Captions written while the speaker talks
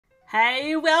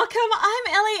Hey, welcome.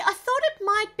 I'm Ellie. I thought it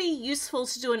might be useful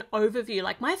to do an overview,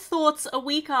 like my thoughts a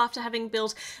week after having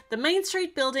built the Main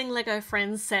Street Building Lego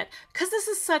Friends set, because this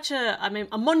is such a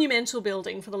monumental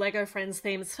building for the Lego Friends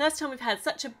theme. It's the first time we've had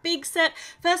such a big set,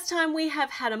 first time we have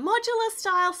had a modular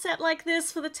style set like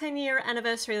this for the 10-year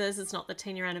anniversary. This is not the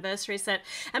 10-year anniversary set.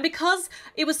 And because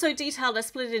it was so detailed, I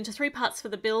split it into 3 parts for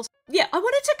the build. Yeah, I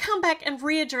wanted to come back and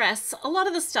readdress a lot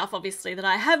of the stuff, obviously, that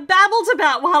I have babbled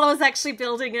about while I was actually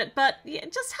building it, but yeah,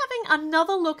 just having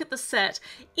another look at the set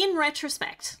in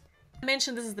retrospect. I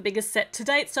mentioned this is the biggest set to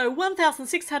date, so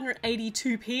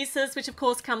 1,682 pieces, which of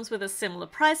course comes with a similar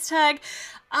price tag.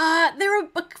 There are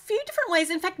a few different ways,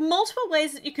 in fact multiple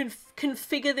ways that you can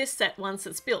configure this set once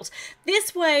it's built.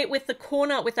 This way with the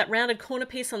corner, with that rounded corner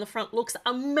piece on the front, looks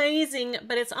amazing,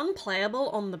 but it's unplayable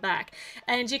on the back.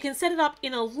 And you can set it up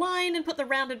in a line and put the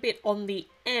rounded bit on the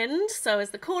end, so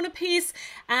as the corner piece,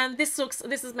 and this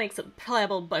makes it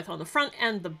playable both on the front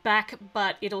and the back,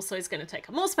 but it also is going to take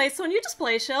up more space on your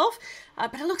display shelf.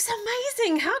 But it looks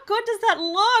amazing. How good does that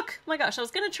look? Oh my gosh, I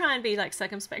was going to try and be like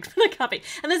circumspect, but I can't be.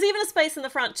 And there's even a space in the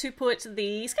front to put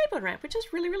the skateboard ramp, which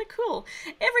is really, really cool.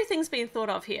 Everything's been thought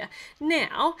of here.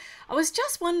 Now, I was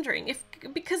just wondering if,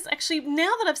 because actually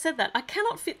now that I've said that, I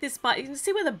cannot fit this you can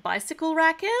see where the bicycle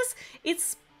rack is?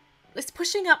 It's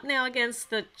pushing up now against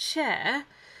the chair.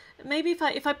 Maybe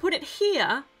if I put it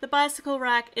here, the bicycle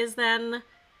rack is then,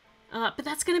 but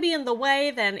that's going to be in the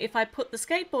way then if I put the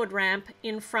skateboard ramp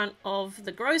in front of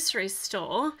the grocery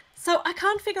store. So I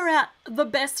can't figure out the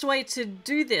best way to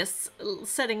do this,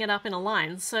 setting it up in a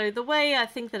line. So the way I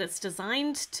think that it's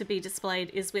designed to be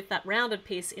displayed is with that rounded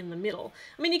piece in the middle.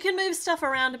 I mean, you can move stuff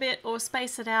around a bit or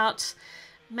space it out.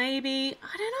 Maybe,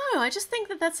 I don't know, I just think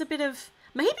that that's a bit of,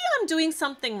 maybe I'm doing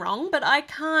something wrong, but I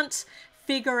can't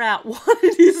figure out what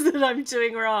it is that I'm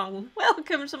doing wrong.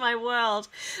 Welcome to my world.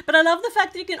 But I love the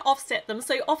fact that you can offset them.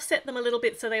 So you offset them a little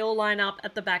bit so they all line up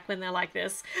at the back when they're like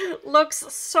this. Looks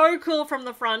so cool from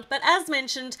the front, but as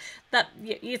mentioned, that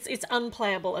it's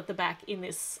unplayable at the back in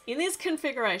this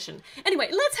configuration. Anyway,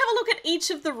 let's have a look at each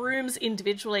of the rooms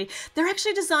individually. They're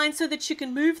actually designed so that you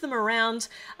can move them around.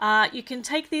 You can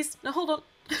take these, no, hold on.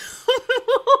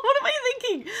 What am I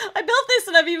thinking? I built this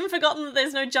and I've even forgotten that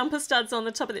there's no jumper studs on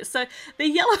the top of this. So the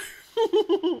yellow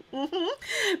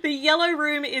the yellow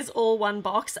room is all one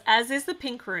box, as is the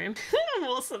pink room. I'm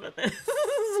awesome at this.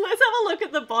 Let's have a look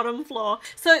at the bottom floor.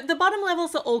 So the bottom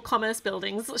levels are all commerce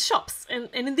buildings, shops, and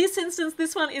in this instance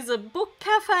this one is a book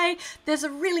cafe. There's a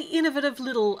really innovative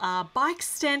little bike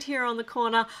stand here on the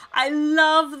corner. I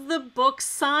love the book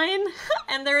sign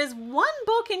and there is one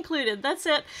book included, that's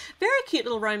it. Very cute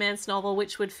little romance novel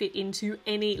which would fit into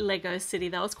any Lego city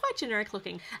though. It's quite generic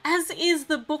looking. As is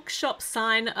the bookshop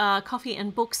sign, coffee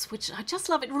and books, which I just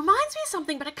love. It reminds me of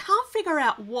something, but I can't figure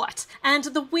out what. And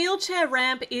the wheelchair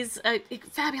ramp is a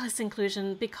fabulous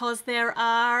inclusion because there's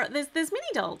Mini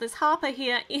Doll. There's Harper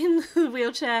here in the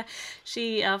wheelchair.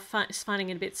 She is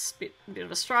finding it a bit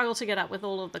of a struggle to get up with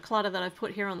all of the clutter that I've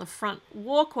put here on the front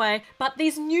walkway. But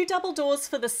these new double doors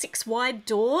for the 6 wide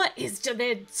door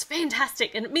they're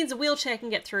fantastic, and it means a wheelchair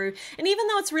can get through. And even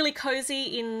though it's really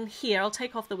cozy in here, I'll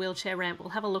take off the wheelchair ramp. We'll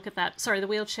have a look at that. Sorry, the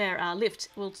wheelchair lift.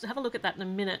 We'll have a look at that in a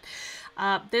minute.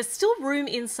 There's still room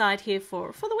inside here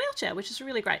for the wheelchair, which is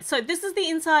really great. So this is the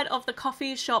inside of the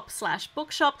coffee shop /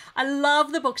 bookshop. I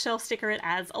love the bookshelf sticker. It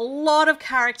adds a lot of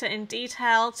character and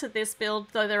detail to this build,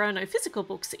 though there are no physical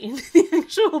books in the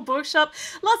actual bookshop.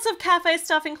 Lots of cafe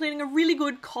stuff, including a really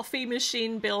good coffee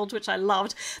machine build, which I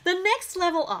loved. The next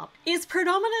level up is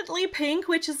predominantly pink,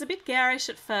 which is a bit garish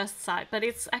at first sight, but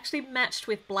it's actually matched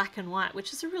with black and white,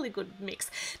 which is a really good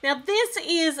mix. Now this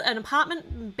is an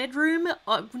apartment bedroom.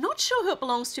 I'm not sure who it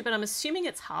belongs to, but I'm assuming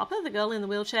it's Harper, the girl in the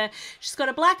wheelchair. She's got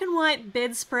a black and white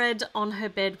bedspread on her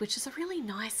bed, which is a really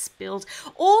nice build.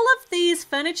 All of these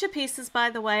furniture pieces, by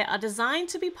the way, are designed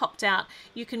to be popped out.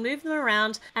 You can move them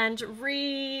around and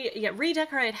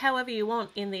redecorate however you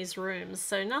want in these rooms.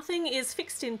 So nothing is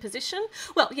fixed in position.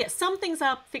 Well, yes, some things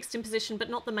are fixed in position, but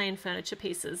not the main furniture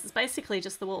pieces. It's basically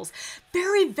just the walls.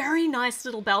 Very, very nice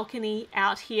little balcony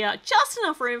out here. Just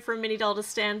enough room for a mini doll to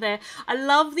stand there. I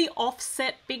love the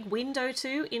offset big window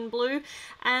too in blue,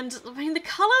 and I mean the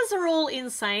colors are all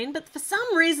insane, but for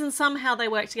some reason somehow they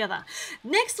work together.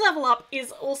 Next level up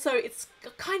is also, it's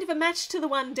kind of a match to the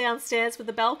one downstairs with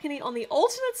the balcony on the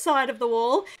alternate side of the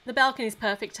wall. The balcony is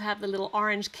perfect to have the little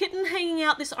orange kitten hanging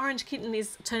out. This orange kitten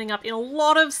is turning up in a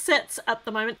lot of sets at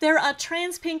the moment. There are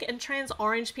trans pink and trans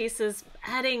orange pieces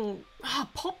adding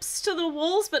pops to the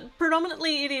walls, but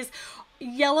predominantly it is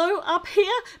yellow up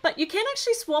here, but you can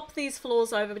actually swap these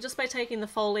floors over just by taking the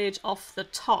foliage off the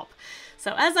top.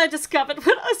 So as I discovered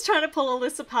when I was trying to pull all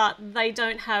this apart, they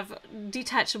don't have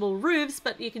detachable roofs,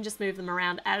 but you can just move them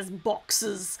around as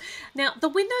boxes. Now, the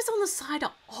windows on the side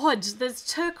are odd. There's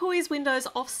turquoise windows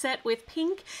offset with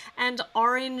pink and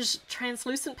orange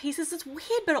translucent pieces. It's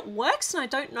weird, but it works, and I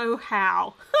don't know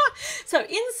how. So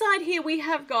inside here we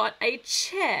have got a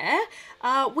chair,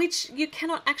 which you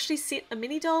cannot actually sit a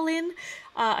mini doll in.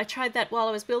 I tried that while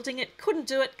I was building it, couldn't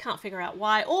do it, can't figure out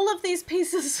why. All of these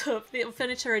pieces of the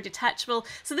furniture are detachable.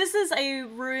 So this is a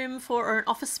room or an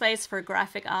office space for a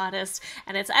graphic artist,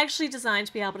 and it's actually designed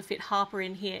to be able to fit Harper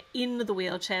in here in the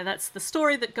wheelchair. That's the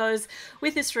story that goes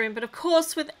with this room, but of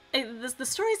course with the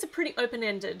stories are pretty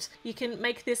open-ended. You can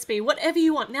make this be whatever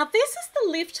you want. Now this is the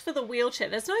lift for the wheelchair.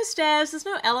 There's no stairs, there's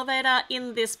no elevator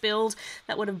in this build.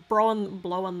 That would have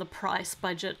blown the price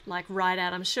budget like right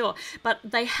out, I'm sure. But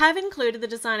they have included, the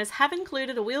designers have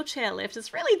included a wheelchair lift.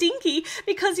 It's really dinky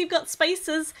because you've got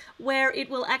spaces where it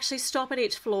will actually stop at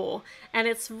each floor, and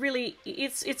it's really,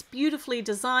 it's beautifully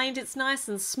designed. It's nice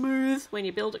and smooth when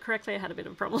you build it correctly. I had a bit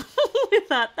of a problem with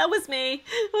that. That was me.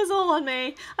 It was all on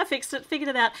me. I fixed it, figured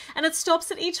it out. And it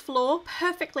stops at each floor,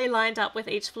 perfectly lined up with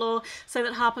each floor so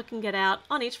that Harper can get out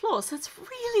on each floor. So it's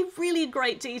really, really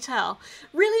great detail.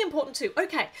 Really important too.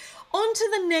 Okay, on to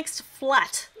the next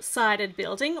flat-sided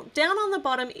building. Down on the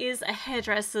bottom is a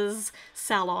hairdresser's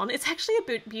salon. It's actually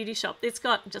a beauty shop. It's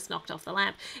got, just knocked off the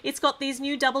lamp, it's got these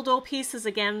new double door pieces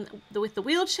again with the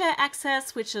wheelchair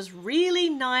access, which is really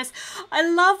nice. I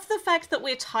love the fact that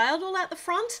we're tiled all at the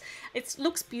front. It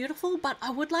looks beautiful, but I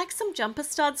would like some jumper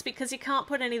studs because you can't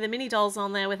put any of the mini dolls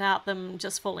on there without them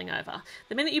just falling over.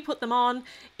 The minute you put them on,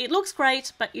 it looks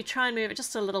great, but you try and move it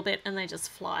just a little bit and they just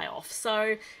fly off.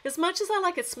 So as much as I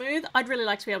like it smooth, I'd really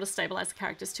like to be able to stabilize the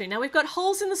characters too. Now we've got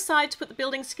holes in the side to put the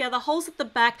buildings together, holes at the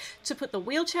back to put the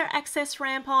wheelchair access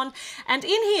ramp on, and in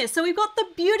here, so we've got the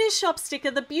beauty shop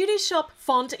sticker. The beauty shop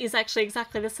font is actually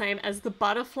exactly the same as the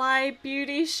butterfly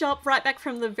beauty shop, right back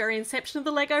from the very inception of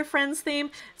the Lego Friends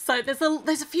theme. So there's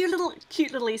a few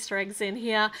cute little Easter eggs in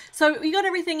here. So you got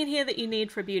everything in here that you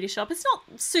need for a beauty shop. It's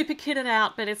not super kitted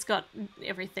out, but it's got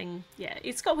everything. Yeah,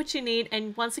 it's got what you need.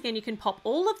 And once again, you can pop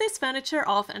all of this furniture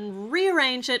off and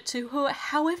rearrange it to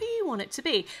however you want it to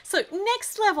be. So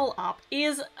next level up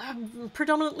is a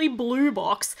predominantly blue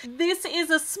box. This is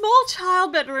a small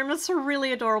child bedroom. It's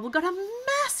really adorable. Got a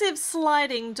massive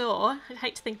sliding door. I'd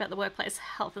hate to think about the workplace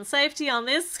health and safety on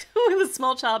this with a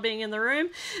small child being in the room.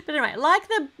 But anyway, like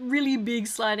the really big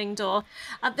sliding door,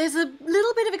 there's a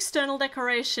little bit of external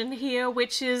decoration here,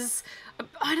 which is,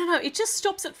 I don't know, it just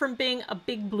stops it from being a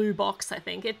big blue box, I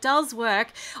think. It does work.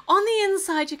 On the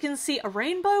inside, you can see a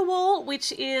rainbow wall,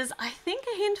 which is, I think,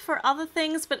 a hint for other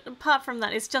things, but apart from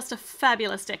that, it's just a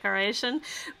fabulous decoration.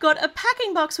 Got a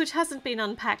packing box, which hasn't been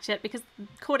unpacked yet, because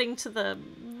according to the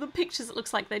pictures, it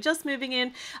looks like they're just moving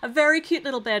in. A very cute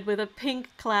little bed with a pink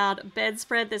cloud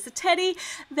bedspread. There's a teddy,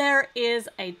 there is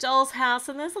a doll's house,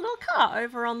 and there's a little car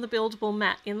over on the buildable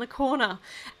mat in the corner.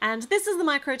 And this is the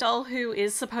micro doll who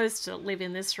is supposed to live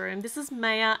in this room. This is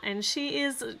Maya, and she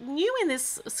is new in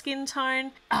this skin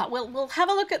tone. We'll have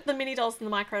a look at the mini dolls and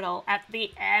the micro doll at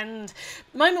the end.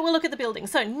 The moment we'll look at the building.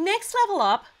 So next level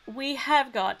up, we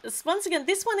have got, once again,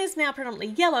 this one is now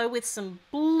predominantly yellow with some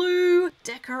blue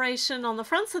decoration on the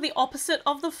front, so the opposite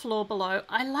of the floor below.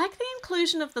 I like the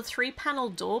inclusion of the 3-panel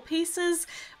door pieces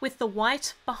with the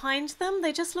white behind them.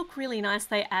 They just look really nice.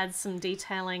 They add some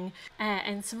detailing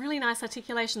and some really nice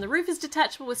articulation. The roof is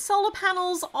detachable with solar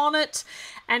panels on it,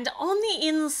 and on the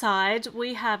inside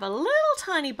we have a little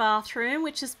tiny bathroom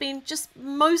which has been just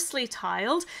mostly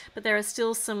tiled, but there are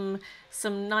still some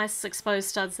nice exposed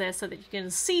studs there so that you can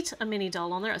seat a mini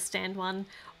doll on there, a stand one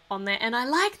on there. And I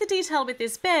like the detail with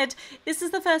this bed. This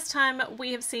is the first time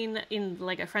we have seen, in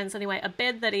Lego Friends anyway, a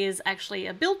bed that is actually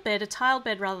a built bed, a tiled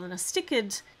bed rather than a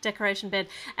stickered decoration bed.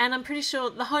 And I'm pretty sure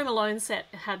the Home Alone set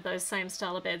had those same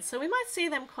style of beds, so we might see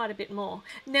them quite a bit more.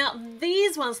 Now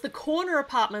these ones, the corner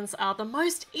apartments, are the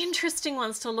most interesting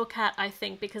ones to look at, I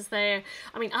think, because they're,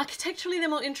 I mean, architecturally they're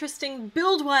more interesting,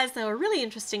 build-wise they were really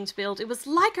interesting to build. It was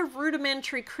like a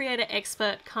rudimentary creator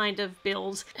expert kind of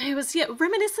build. It was, yeah,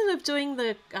 reminiscent of doing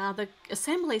the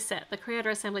assembly set, the creator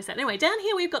assembly set. Anyway, down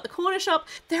here we've got the corner shop.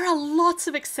 There are lots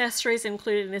of accessories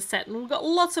included in this set, and we've got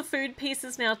lots of food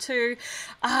pieces now too.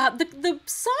 The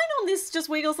sign on this just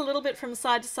wiggles a little bit from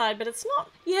side to side, but it's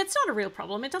not a real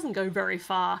problem. It doesn't go very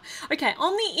far. Okay,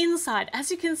 on the inside,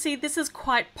 as you can see, this is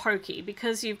quite pokey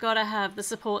because you've got to have the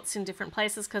supports in different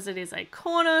places because it is a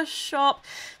corner shop.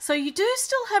 So you do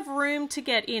still have room to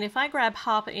get in. If I grab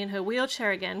Harper in her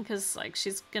wheelchair again, because like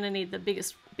she's going to need the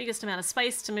biggest biggest amount of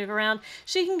space to move around,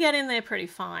 she can get in there pretty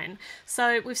fine.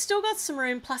 So we've still got some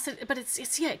room, plus but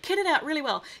it's yeah, kitted out really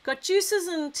well. Got juices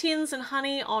and tins and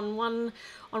honey on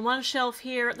one shelf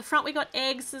here. At the front we got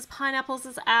eggs, there's pineapples,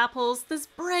 there's apples, there's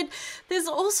bread, there's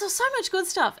also so much good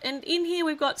stuff. And in here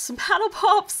we've got some paddle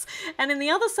pops, and in the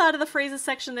other side of the freezer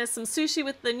section there's some sushi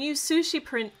with the new sushi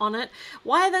print on it.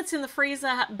 Why that's in the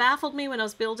freezer baffled me when I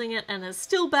was building it, and it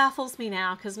still baffles me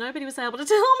now because nobody was able to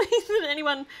tell me that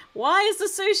anyone, why is the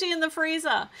sushi in the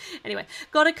freezer? Anyway,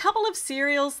 got a couple of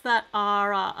cereals that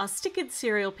are stickered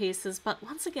cereal pieces, but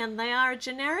once again they are a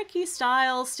generic-y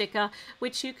style sticker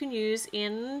which you can use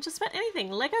in just about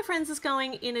anything. Lego Friends is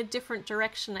going in a different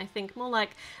direction, I think, more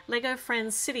like Lego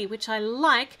Friends City, which I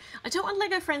like. I don't want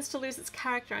Lego Friends to lose its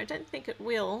character. I don't think it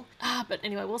will. But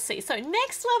anyway, we'll see. So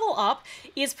next level up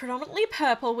is predominantly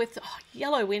purple with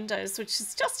yellow windows, which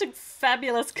is just a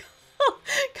fabulous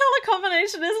color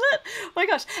combination, isn't it? Oh my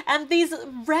gosh. And these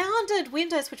rounded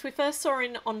windows, which we first saw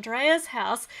in Andrea's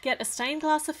house, get a stained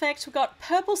glass effect. We've got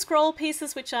purple scroll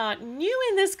pieces, which are new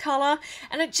in this color,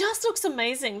 and it just looks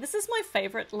amazing. This is my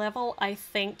favorite level, I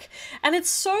think. And it's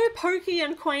so pokey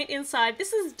and quaint inside.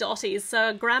 This is Dottie's, so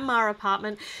a grandma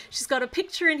apartment. She's got a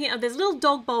picture in here. There's a little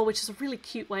dog bowl, which is a really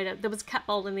cute way to... There was a cat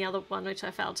bowl in the other one, which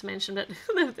I failed to mention,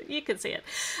 but you can see it.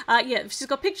 Yeah, she's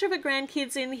got a picture of her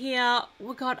grandkids in here.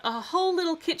 We've got a whole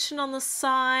little kitchen on the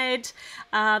side.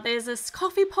 There's this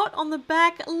coffee pot on the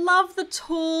back. Love the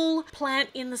tall plant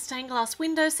in the stained glass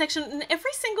window section. And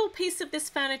every single piece of this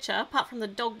furniture, apart from the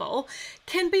dog bowl,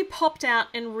 can be popped out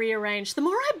and rearranged. The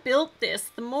more I built this,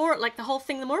 the more, like the whole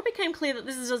thing, the more it became clear that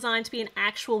this is designed to be an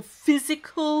actual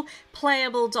physical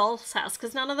playable doll's house,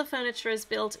 because none of the furniture is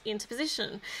built into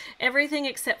position. Everything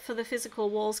except for the physical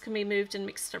walls can be moved and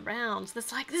mixed around.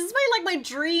 This is my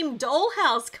dream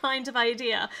dollhouse kind of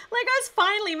idea. Lego's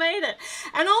finally made it.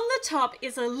 And on the top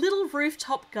is a little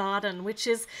rooftop garden, which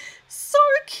is so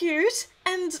cute.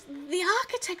 And the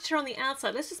architecture on the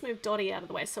outside, let's just move Dottie out of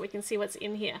the way so we can see what's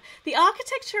in here. The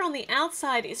architecture on the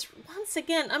outside is, once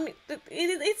again, I mean,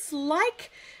 it's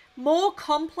like more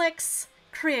complex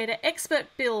creator expert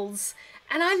builds.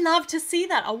 And I love to see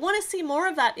that. I want to see more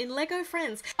of that in Lego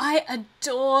Friends. I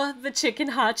adore the chicken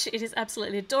hutch. It is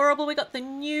absolutely adorable. We got the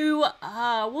new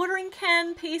watering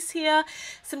can piece here,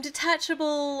 some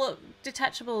detachable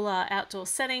outdoor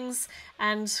settings,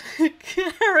 and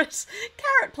carrot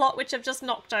plot, which I've just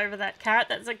knocked over that carrot.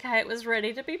 That's okay. It was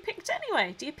ready to be picked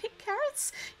anyway. Do you pick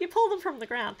carrots? You pull them from the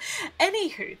ground.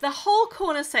 Anywho, the whole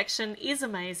corner section is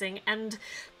amazing, and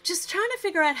just trying to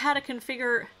figure out how to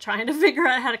configure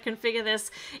this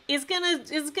is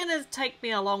gonna take me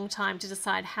a long time to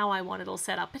decide how I want it all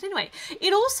set up. But anyway,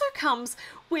 it also comes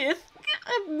with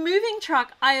a moving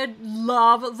truck. I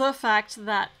love the fact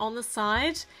that on the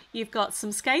side you've got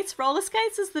some skates, roller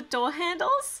skates as the door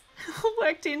handles.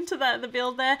 Worked into the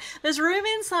build there. There's room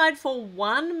inside for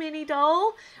one mini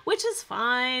doll, which is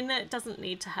fine. It doesn't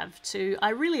need to have two. I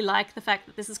really like the fact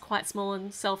that this is quite small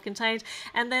and self-contained.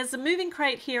 And there's a moving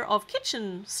crate here of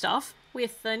kitchen stuff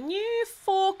with the new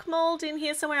fork mold in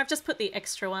here somewhere. I've just put the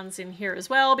extra ones in here as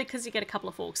well because you get a couple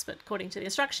of forks, but according to the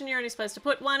instruction you're only supposed to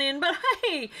put one in, but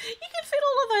hey, you can fit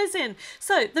all of those in.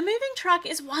 So the moving truck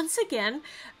is once again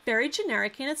very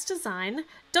generic in its design.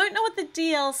 Don't know what the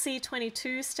DLC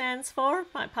 22 stands for,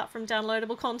 apart from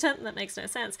downloadable content. That makes no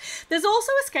sense. There's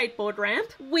also a skateboard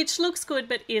ramp, which looks good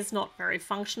but is not very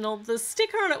functional. The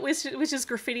sticker on it, which is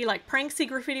graffiti, like pranksy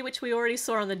graffiti, which we already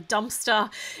saw on the dumpster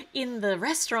in the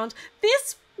restaurant.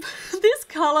 This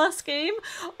colour scheme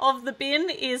of the bin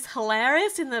is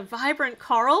hilarious in the vibrant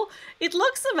coral. It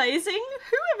looks amazing.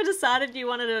 Whoever decided you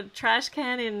wanted a trash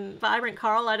can in vibrant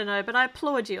coral, I don't know, but I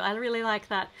applaud you. I really like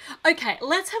that. Okay,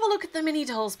 let's have a look at the mini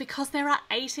dolls because there are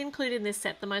 8 included in this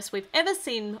set, the most we've ever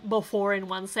seen before in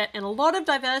one set, and a lot of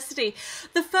diversity.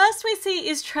 The first we see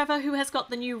is Trevor, who has got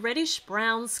the new reddish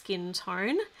brown skin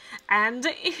tone, and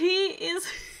he's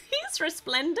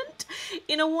resplendent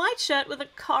in a white shirt with a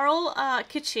coral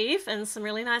kerchief and some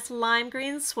really nice lime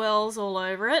green swirls all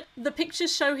over it. The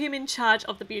pictures show him in charge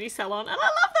of the beauty salon, and I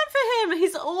love that for him.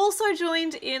 He's also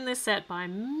joined in this set by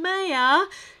Maya,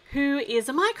 who is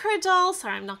a micro doll.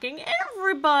 Sorry, I'm knocking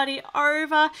everybody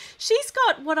over. She's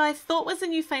got what I thought was a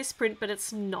new face print, but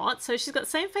it's not. So she's got the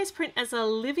same face print as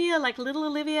Olivia, like little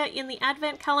Olivia in the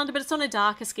advent calendar, but it's on a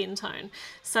darker skin tone.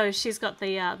 So she's got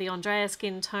the Andrea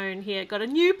skin tone here. Got a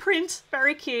new print,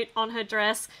 very cute, on her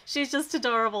dress. She's just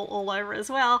adorable all over as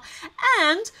well.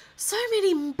 And so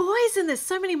many boys in this,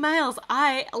 so many males.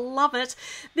 I love it.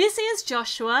 This is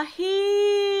Joshua.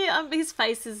 His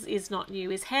face is not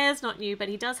new. His hair's not new, but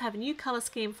he does have a new color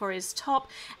scheme for his top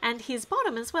and his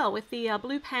bottom as well, with the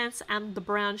blue pants and the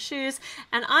brown shoes.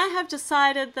 And I have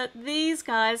decided that these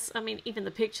guys, I mean, even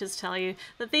the pictures tell you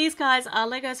that these guys are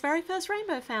Lego's very first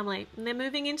rainbow family, and they're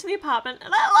moving into the apartment,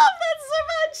 and I love that so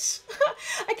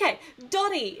much. Okay,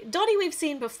 Dottie. Dottie we've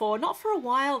seen before, not for a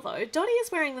while though. Dottie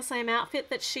is wearing the same outfit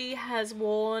that she has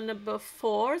worn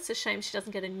before. It's a shame she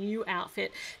doesn't get a new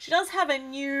outfit. She does have a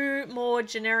new, more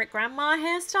generic grandma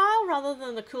hairstyle rather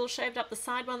than the cool shaved up the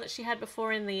side one that she had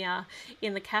before in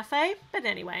the cafe. But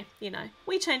anyway, you know,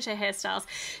 we change her hairstyles.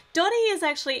 Dottie is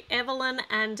actually Evelyn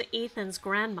and Ethan's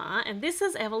grandma, and this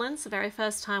is Evelyn. It's the very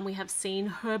first time we have seen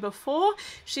her before.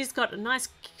 She's got a nice,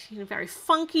 very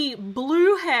funky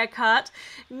blue haircut,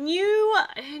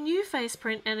 new face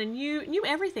print, and a new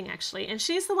everything actually. And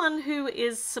she's the one who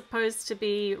is supposed to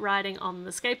be riding on the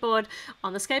skateboard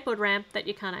ramp that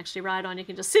you can't actually ride on. You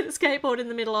can just sit a skateboard in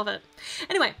the middle of it.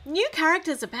 Anyway, new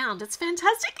characters abound. It's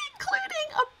fantastic,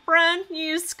 including a brand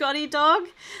new Scotty dog.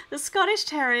 The Scottish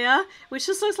Terrier, which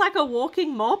just looks like a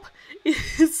walking mop,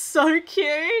 is so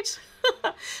cute.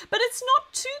 But it's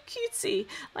not too cutesy.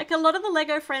 Like a lot of the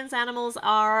Lego Friends animals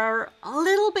are a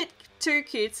little bit too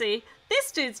cutesy.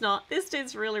 This dude's not. This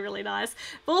dude's really, really nice.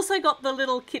 We've also got the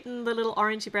little kitten, the little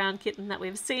orangey brown kitten that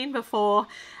we've seen before.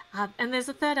 And there's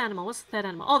a third animal. What's the third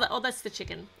animal? Oh, that's the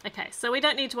chicken. Okay, so we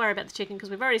don't need to worry about the chicken because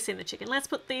we've already seen the chicken. Let's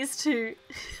put these two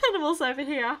animals over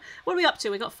here. What are we up to?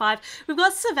 We've got 5. We've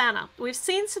got Savannah. We've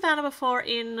seen Savannah before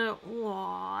in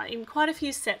quite a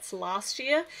few sets last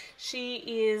year. She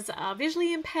is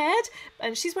visually impaired,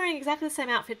 and she's wearing exactly the same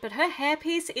outfit, but her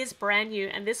hairpiece is brand new,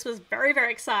 and this was very,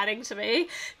 very exciting to me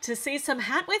to see some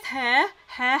hat with hair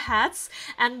hats,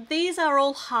 and these are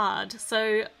all hard.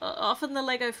 So often the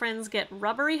Lego Friends get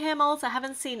rubbery hair molds. I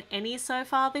haven't seen any so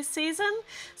far this season.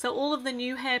 So all of the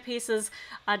new hair pieces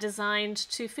are designed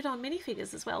to fit on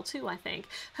minifigures as well too, I think.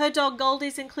 Her dog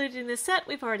Goldie's included in this set.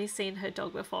 We've already seen her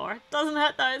dog before. Doesn't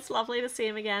hurt though, it's lovely to see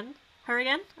him again. Her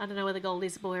again? I don't know whether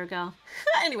Goldie's a boy or a girl.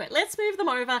 Anyway, let's move them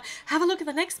over. Have a look at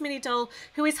the next mini doll,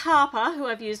 who is Harper, who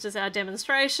I've used as our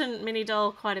demonstration mini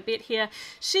doll quite a bit here.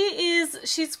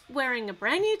 She's wearing a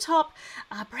brand new top,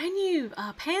 a brand new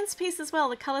pants piece as well.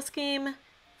 The color scheme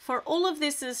for all of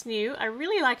this is new. I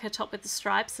really like her top with the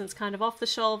stripes, and it's kind of off the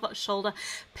shoulder.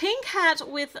 Pink hat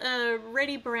with a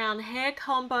reddy brown hair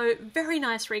combo. Very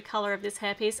nice recolor of this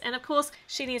hairpiece. And of course,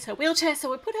 she needs her wheelchair, so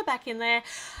we put her back in there.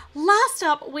 Last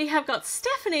up, we have got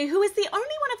Stephanie, who is the only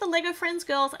one of the Lego Friends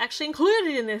girls actually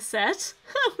included in this set,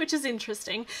 which is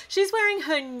interesting. She's wearing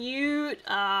her new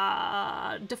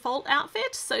default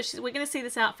outfit, so we're going to see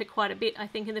this outfit quite a bit, I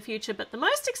think, in the future. But the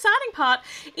most exciting part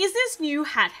is this new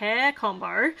hat-hair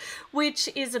combo, which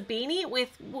is a beanie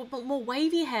with more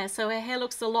wavy hair, so her hair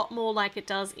looks a lot more like it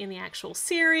does in the actual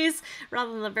series,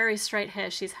 rather than the very straight hair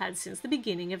she's had since the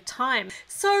beginning of time.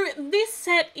 So this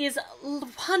set is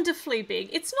wonderfully big.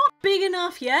 It's not big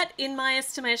enough yet, in my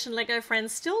estimation. Lego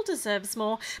Friends still deserves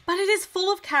more, but it is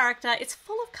full of character, it's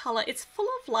full of colour, it's full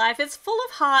of life, it's full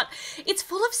of heart, it's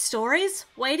full of stories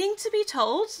waiting to be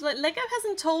told. Lego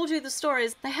hasn't told you the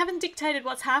stories, they haven't dictated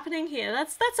what's happening here.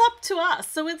 That's up to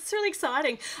us, so it's really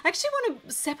exciting. I actually want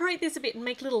to separate this a bit and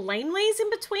make little laneways in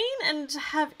between and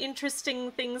have interesting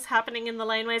things happening in the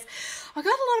laneways. I've got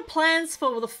a lot of plans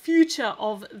for the future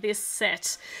of this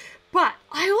set. But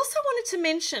I also wanted to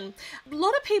mention, a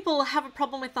lot of people have a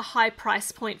problem with the high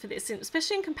price point for this,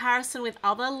 especially in comparison with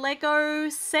other Lego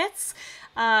sets,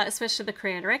 especially the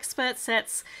Creator Expert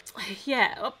sets.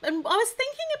 Yeah, and I was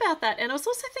thinking about that, and I was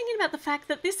also thinking about the fact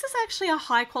that this is actually a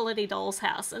high quality doll's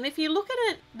house. And if you look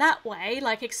at it that way,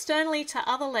 like externally to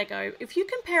other Lego, if you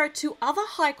compare it to other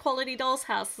high quality doll's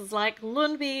houses like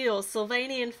Lundby or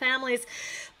Sylvanian Families,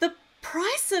 the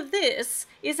price of this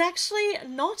is actually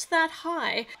not that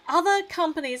high. Other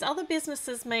companies, other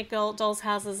businesses make doll's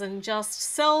houses and just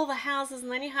sell the houses,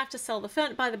 and then you have to sell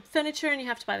buy the furniture, and you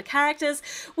have to buy the characters.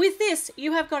 With this,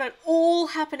 you have got it all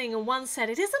happening in one set.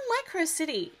 It is a micro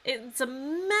city. It's a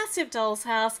massive doll's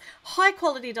house, high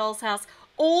quality doll's house,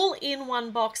 all in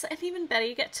one box, and even better,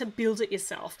 you get to build it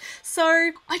yourself. So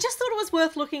I just thought it was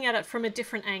worth looking at it from a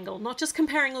different angle, not just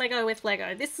comparing Lego with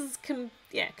Lego. This is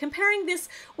comparing this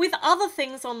with other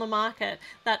things on the market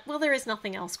that, well, there is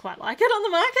nothing else quite like it on the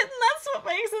market, and that's what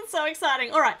makes it so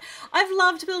exciting. All right, I've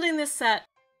loved building this set.